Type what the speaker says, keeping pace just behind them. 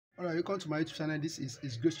Alright, welcome to my YouTube channel. This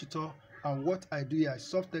is Grace Tutor, and what I do here is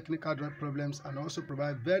solve technical drawing problems and also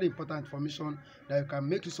provide very important information that you can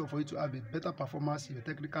make use of for you to have a better performance in your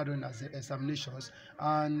technical drawing examinations.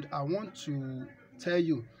 And I want to tell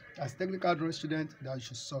you, as technical drawing student, that you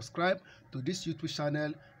should subscribe to this YouTube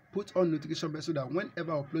channel, put on notification bell so that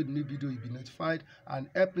whenever I upload a new video, you'll be notified, and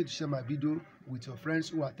help me to share my video with your friends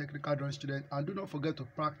who are technical drawing students. And do not forget to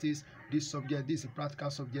practice this subject. This is a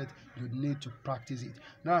practical subject. You need to practice it.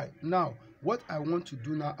 Now what I want to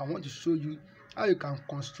do now, I want to show you how you can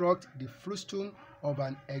construct the frustum of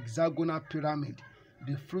an hexagonal pyramid.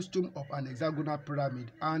 The frustum of an hexagonal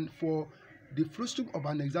pyramid. And for the frustum of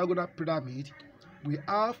an hexagonal pyramid, we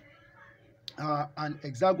have an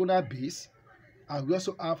hexagonal base, and we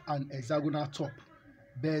also have an hexagonal top.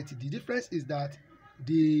 But the difference is that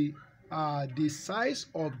the size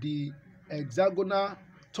of the hexagonal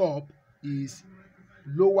top is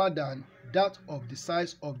lower than that of the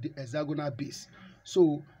size of the hexagonal base.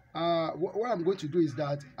 So what I'm going to do is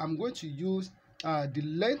that I'm going to use the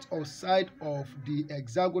length of side of the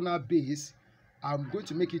hexagonal base. I'm going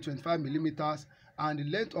to make it 25 millimeters, and the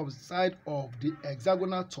length of side of the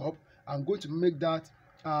hexagonal top, I'm going to make that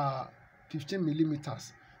 15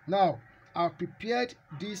 millimeters. Now I've prepared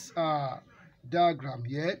this diagram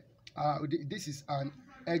here. This is an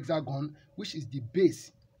hexagon, which is the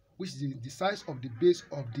base, which is the size of the base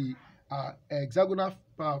of the hexagonal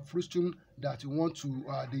frustum that you want to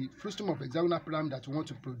the frustum of hexagonal pyramid that you want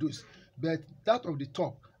to produce. But that of the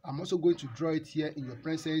top, I'm also going to draw it here in your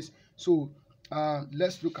presence. So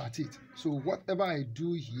let's look at it. So whatever I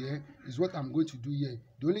do here is what I'm going to do here.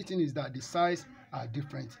 The only thing is that the size are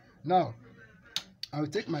different. Now I will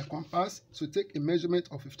take my compass, so take a measurement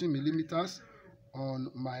of 15 millimeters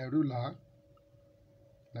on my ruler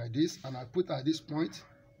like this, and I put at this point,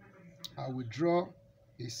 I will draw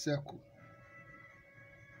a circle.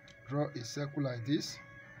 Draw a circle like this.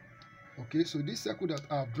 Okay, so this circle that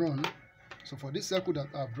I've drawn, so for this circle that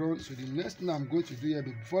I've drawn, so the next thing I'm going to do here,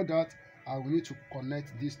 but before that, I will need to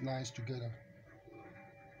connect these lines together.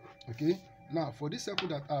 Okay, now for this circle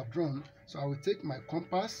that I've drawn, so I will take my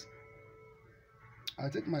compass. I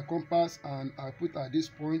take my compass and I put at this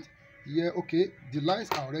point here. Okay, the lines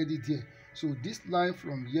are already there. So this line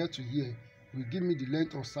from here to here will give me the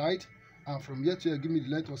length of side, and from here to here give me the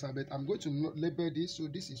length of side. But I'm going to label this. So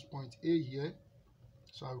this is point A here.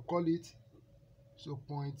 So I will call it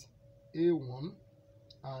point A1,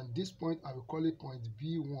 and this point I will call it point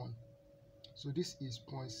B1. So this is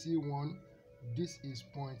point C1. This is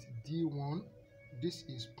point D1. This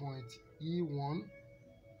is point E1.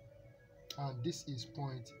 And this is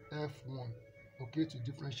point F1, okay, to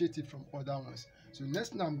differentiate it from other ones. So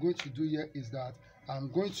next thing I'm going to do here is that I'm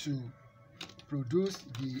going to produce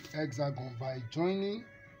the hexagon by joining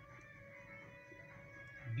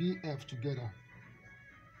BF together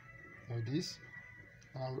like this.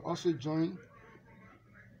 And I will also join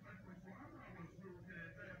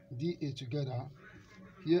DA together.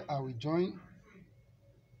 Here I will join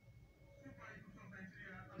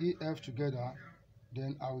EF together.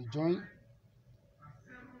 Then I will join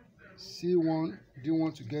C1,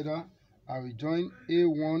 D1 together. I will join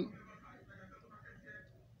A1,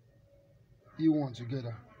 E1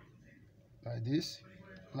 together like this.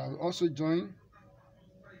 And I will also join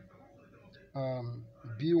B1,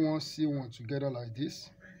 C1 together like this.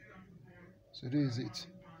 So this is it.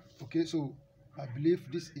 Okay, so I believe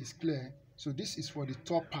this is clear. So this is for the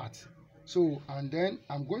top part. So, and then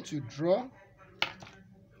I'm going to draw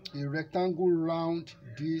a rectangle around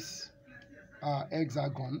this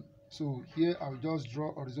hexagon. So here I will just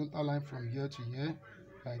draw horizontal line from here to here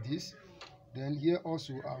like this. Then here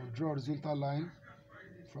also I will draw horizontal line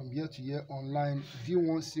from here to here on line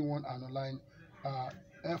D1, C1, and on line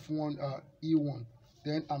F1, E1.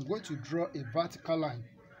 Then I'm going to draw a vertical line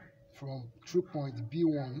from through point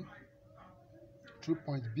B1. Through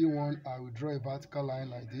point B1 I will draw a vertical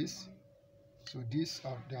line like this. So this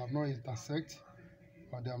they have not intersected,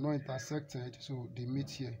 but they have not intersected, so they meet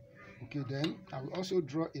here. Okay, then I will also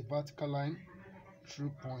draw a vertical line through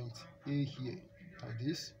point A here like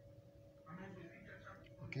this.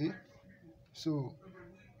 Okay, so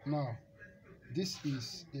now this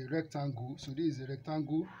is a rectangle. So this is a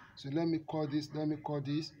rectangle. So let me call this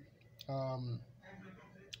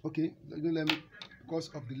okay, let me, because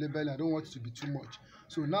of the label, I don't want it to be too much.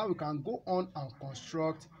 So now we can go on and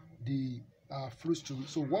construct the frustum.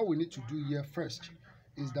 So what we need to do here first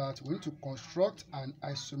is that we need to construct an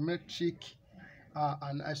isometric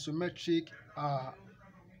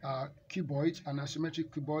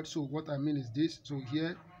cuboid. So what I mean is this. So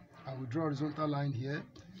here I will draw a horizontal line here,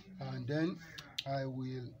 and then I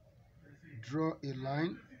will draw a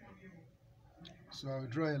line So I will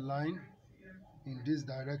draw a line in this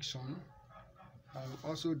direction. I will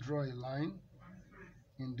also draw a line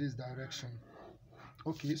in this direction.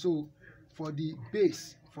 Okay, so for the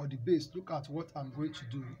base, look at what I'm going to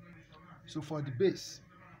do. So for the base,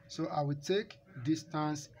 so I will take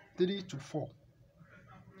distance 3 to 4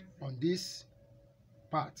 on this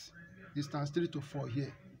part, distance 3 to 4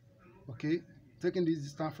 here. Okay, taking this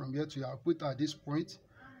distance from here to here, I'll put at this point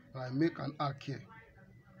and I make an arc here.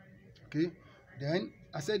 Okay, then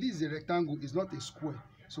I said this is a rectangle, it's not a square,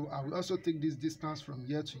 so I will also take this distance from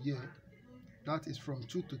here to here, that is from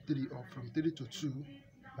 2 to 3 or from 3 to 2,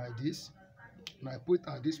 like this, and I put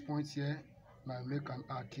at this point here and I make an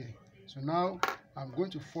arc here. So now I'm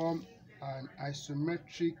going to form an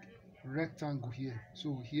isometric rectangle here.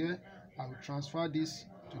 So here I will transfer this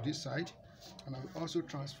to this side, and I will also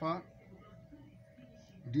transfer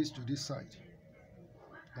this to this side,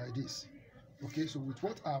 like this. Okay, so with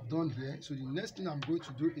what I've done here, so the next thing I'm going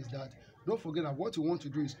to do is that, don't forget that what you want to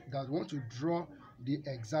do is that you want to draw the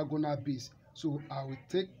hexagonal base. So I will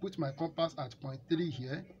put my compass at point 3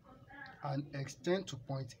 here and extend to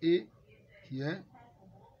point A here.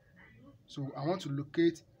 So I want to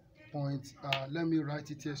locate point, let me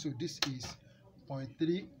write it here. So this is point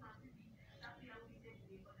 3.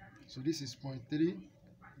 So this is point 3,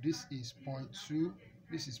 this is point 2,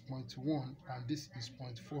 this is point 1, and this is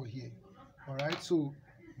point 4 here. Alright, so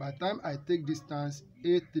by the time I take distance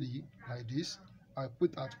A3 like this, I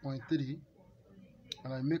put at point 3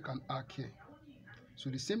 and I make an arc here. So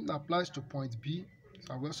the same applies to point B,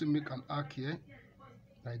 so I will also make an arc here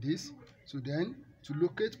like this. So then to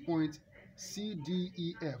locate point C, D,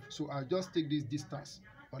 E, F, so I'll just take this distance,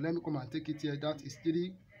 or let me come and take it here, that is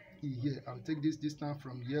 3E here. I'll take this distance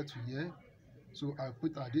from here to here, so I'll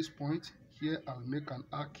put at this point here, I'll make an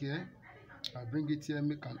arc here, I'll bring it here,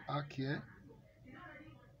 make an arc here,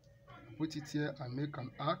 put it here and make an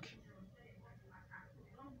arc.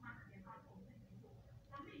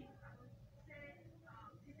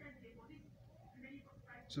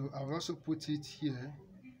 So I will also put it here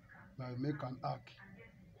and I'll make an arc.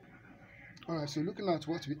 Alright, so looking at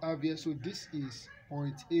what we have here, so this is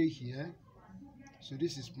point A here, so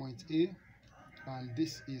this is point A, and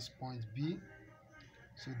this is point B,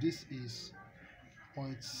 so this is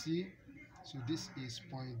point C, so this is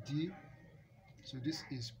point D, so this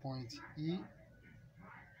is point E,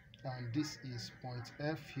 and this is point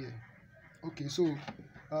F here. Okay, so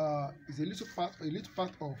it's a little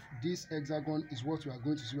part of this hexagon is what we are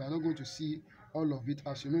going to see. We are not going to see all of it.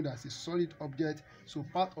 As you know, that's a solid object, so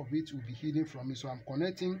part of it will be hidden from me. So I've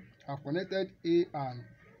connected A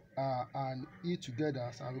and E together.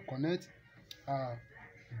 So I will connect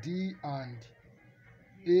D and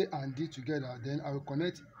A and D together, then I will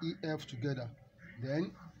connect EF together.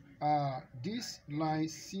 Then this line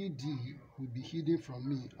CD will be hidden from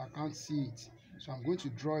me. I can't see it, so I'm going to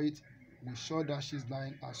draw it with short dashes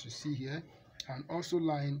line, as you see here, and also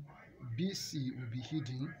line BC will be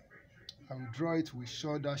hidden. I will draw it with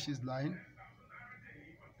short dashes line.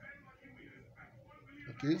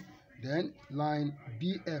 Okay, then line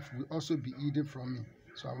BF will also be hidden from me,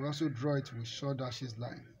 so I will also draw it with short dashes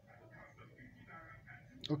line.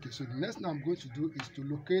 Okay, so the next thing I'm going to do is to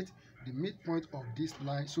locate the midpoint of this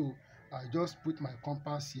line. So I just put my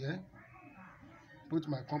compass here,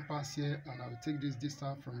 and I will take this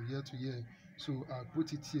distance from here to here. So I'll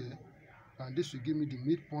put it here, and this will give me the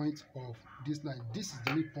midpoint of this line. This is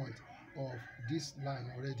the midpoint of this line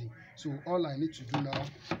already. So all I need to do now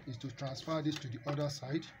is to transfer this to the other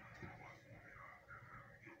side.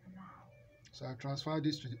 So I transfer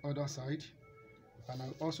this to the other side, and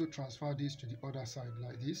I'll also transfer this to the other side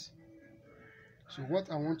like this. So what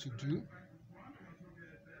I want to do,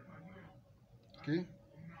 okay,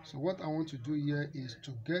 so what I want to do here is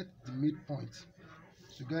to get the midpoint.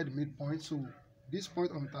 So this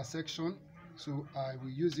point of intersection, so I will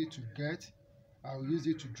use it to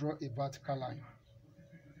draw a vertical line.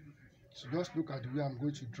 So just look at the way I'm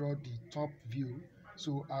going to draw the top view.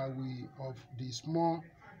 So I will, of the small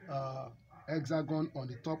hexagon on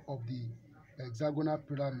the top of the hexagonal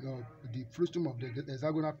pyramid, or the frustum of the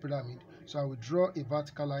hexagonal pyramid. So I will draw a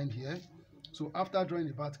vertical line here. So after drawing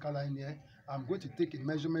a vertical line here, I'm going to take a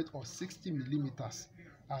measurement of 60 millimeters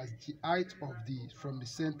as the height of from the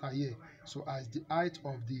center here. So as the height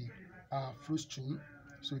of the frustum.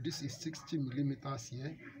 So this is 60 millimeters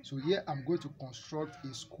here. So here I'm going to construct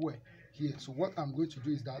a square here. So what I'm going to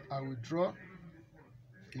do is that I will draw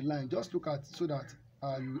a line. Just look at, so that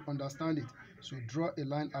you understand it. So draw a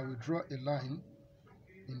line. I will draw a line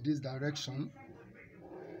in this direction.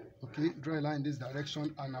 Okay, draw a line in this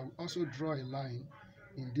direction, and I will also draw a line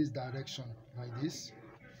in this direction like this.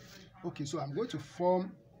 Okay, so I'm going to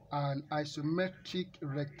form an isometric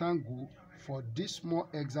rectangle for this small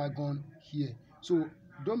hexagon here. So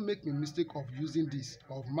don't make the mistake of using this,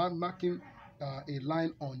 of marking a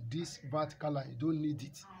line on this vertical line. You don't need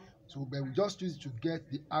it. So but we just use it to get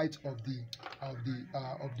the height of the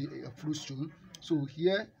frustum. So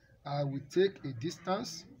here I will take a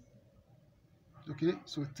distance. Okay,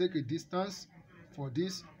 so take a distance for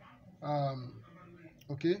this.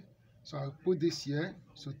 Okay, so I'll put this here.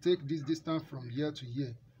 So take this distance from here to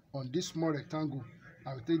here on this small rectangle.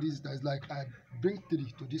 I'll take this, that's like I bring 3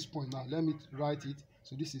 to this point. Now let me write it.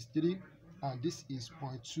 So this is 3 and this is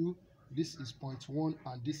 0.2, this is 0.1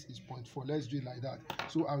 and this is 0.4. Let's do it like that.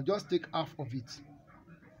 So I'll just take half of it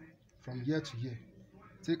from here to here.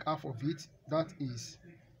 Take half of it, that is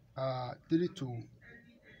 3 to.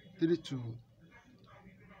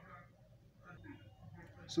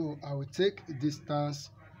 So I will take distance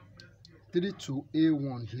 3 to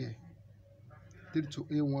A1 here. 3 to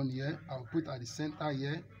A1 here. I'll put at the center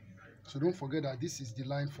here. So don't forget that this is the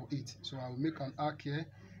line for it. So I'll make an arc here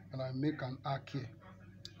and I'll make an arc here.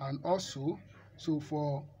 And also, so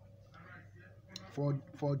for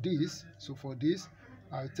this,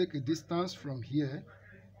 I'll take a distance from here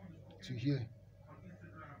to here.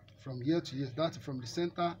 From here to here. That's from the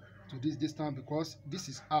center to this distance, because this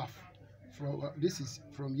is half. This is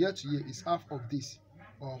from here to here is half of this,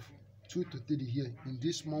 of 2 to 3 here in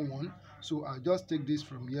this small one. So I'll just take this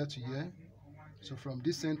from here to here. So from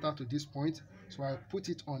this center to this point, so I put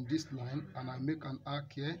it on this line and I make an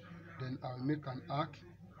arc here. Then I'll make an arc.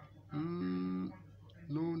 No.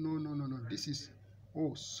 This is,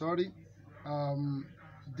 oh sorry,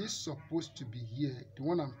 this supposed to be here. The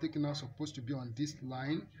one I'm taking out supposed to be on this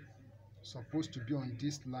line. Supposed to be on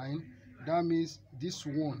this line. That means this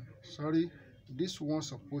one, sorry, this one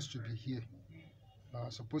supposed to be here.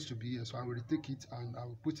 Supposed to be here. So I will take it and I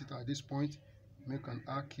will put it at this point. Make an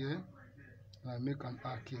arc here. And I make an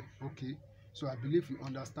arc here. Okay, so I believe you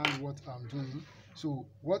understand what I'm doing. So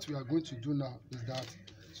what we are going to do now is that,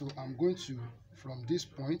 so I'm going to, from this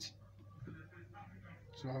point,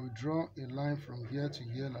 so I will draw a line from here to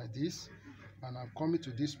here like this, and I'm coming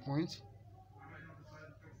to this point.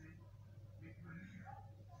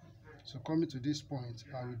 So coming to this point,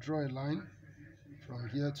 I will draw a line from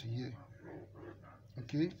here to here.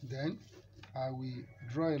 Okay, then I will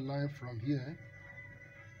draw a line from here.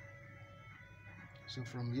 So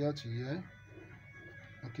from here to here.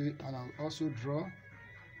 Okay, and I'll also draw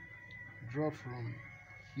from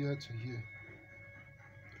here to here.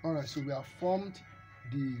 All right, so we have formed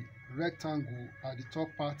the rectangle at the top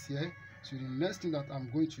part here. So the next thing that I'm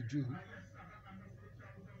going to do,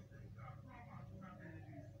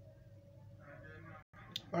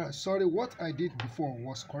 all right, sorry, what I did before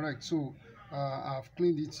was correct. So I've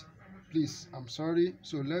cleaned it, please, I'm sorry.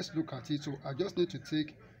 So let's look at it. So I just need to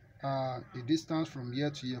take a distance from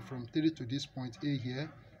here to here, from 3 to this point A here.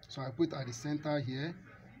 So I put at the center here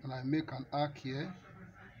and I make an arc here.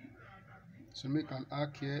 So make an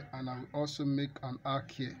arc here, and I will also make an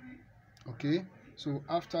arc here. Okay, so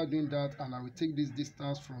after doing that, and I will take this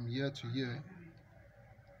distance from here to here.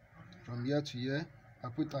 From here to here, I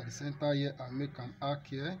put at the center here and make an arc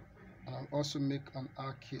here, and I'll also make an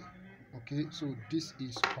arc here. Okay, so this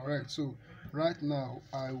is correct. So right now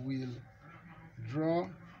I will draw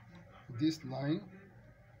this line.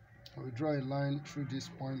 I will draw a line through this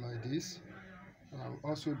point like this, and I will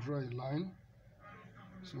also draw a line,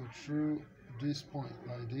 so through this point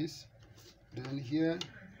like this. Then here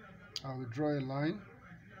I will draw a line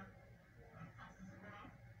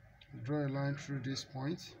through this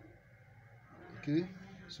point. Okay,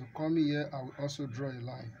 so coming here, I will also draw a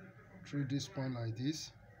line through this point like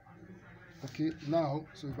this. Okay, now,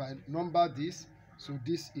 so if I number this, so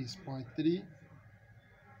this is 0.3,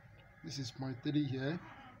 this is 0.3 here,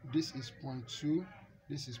 this is 0.2,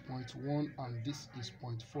 this is 0.1, and this is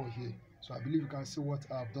 0.4 here. So I believe you can see what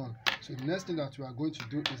I've done. So the next thing that we are going to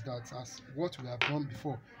do is that as what we have done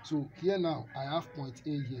before. So here now I have point A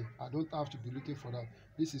here. I don't have to be looking for that.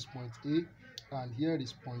 This is point A, and here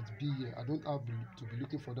is point B here. I don't have to be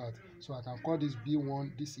looking for that. So I can call this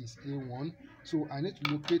B1, this is A1. So I need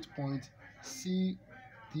to locate point C,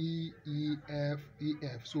 D, E, F, E,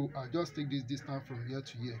 F. So I just take this distance from here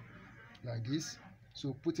to here like this.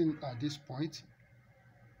 So putting at this point.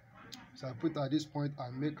 So I put at this point, I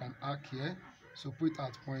make an arc here. So put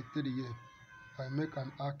at point 3 here. I make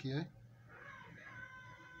an arc here.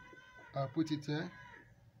 I put it here.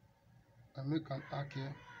 I make an arc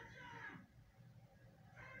here.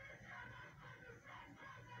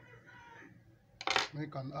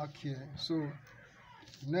 Make an arc here. So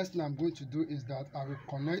next thing I'm going to do is that I will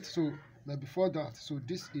connect. So But before that, so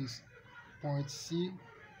this is point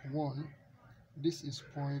C1, this is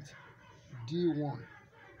point D1,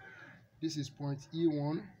 this is point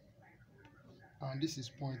E1, and this is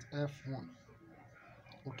point F1.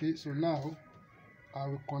 Okay, so now I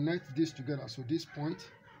will connect this together. So this point,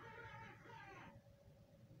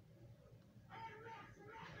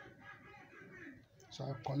 so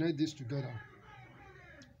I'll connect this together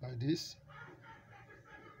like this.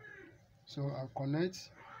 So I'll connect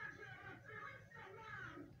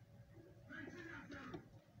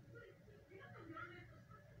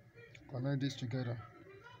this together.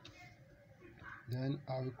 Then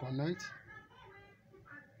I will connect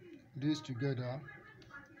this together.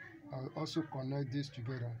 I will also connect this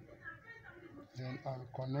together. Then I will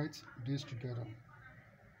connect this together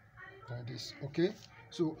like this. Okay,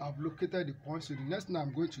 so I've located the point. So the next thing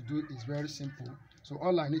I'm going to do is very simple. So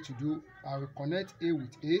all I need to do, I will connect A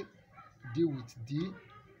with A, D with D,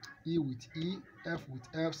 E with E, F with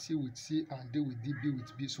F, C with C, and D with D, B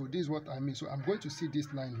with B. So this is what I mean. So I'm going to see this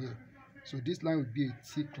line here. So this line will be a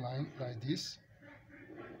thick line like this.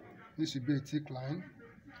 This will be a thick line,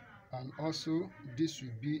 and also this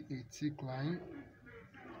will be a thick line.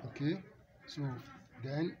 Okay, so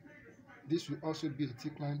then this will also be a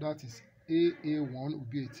thick line. That is AA1 will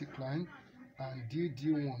be a thick line, and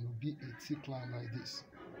DD1 will be a thick line like this.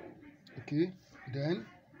 Okay, then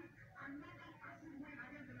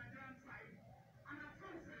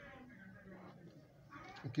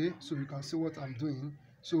okay, so you can see what I'm doing.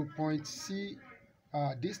 So point C,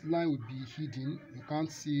 this line will be hidden, you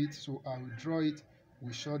can't see it, so I will draw it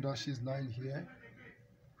with short dashes line here.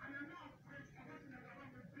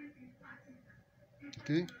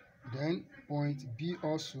 Okay, then point B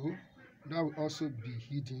also, that will also be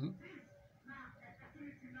hidden,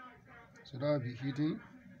 so that will be hidden.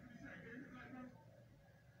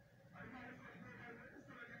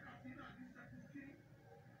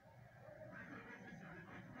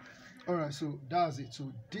 Alright, so that's it.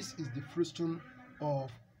 So this is the frustum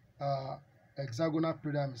of hexagonal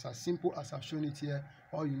pyramid. It's as simple as I've shown it here.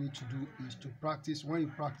 All you need to do is to practice. When you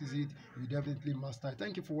practice it, you definitely master it.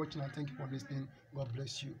 Thank you for watching and thank you for listening. God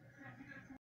bless you.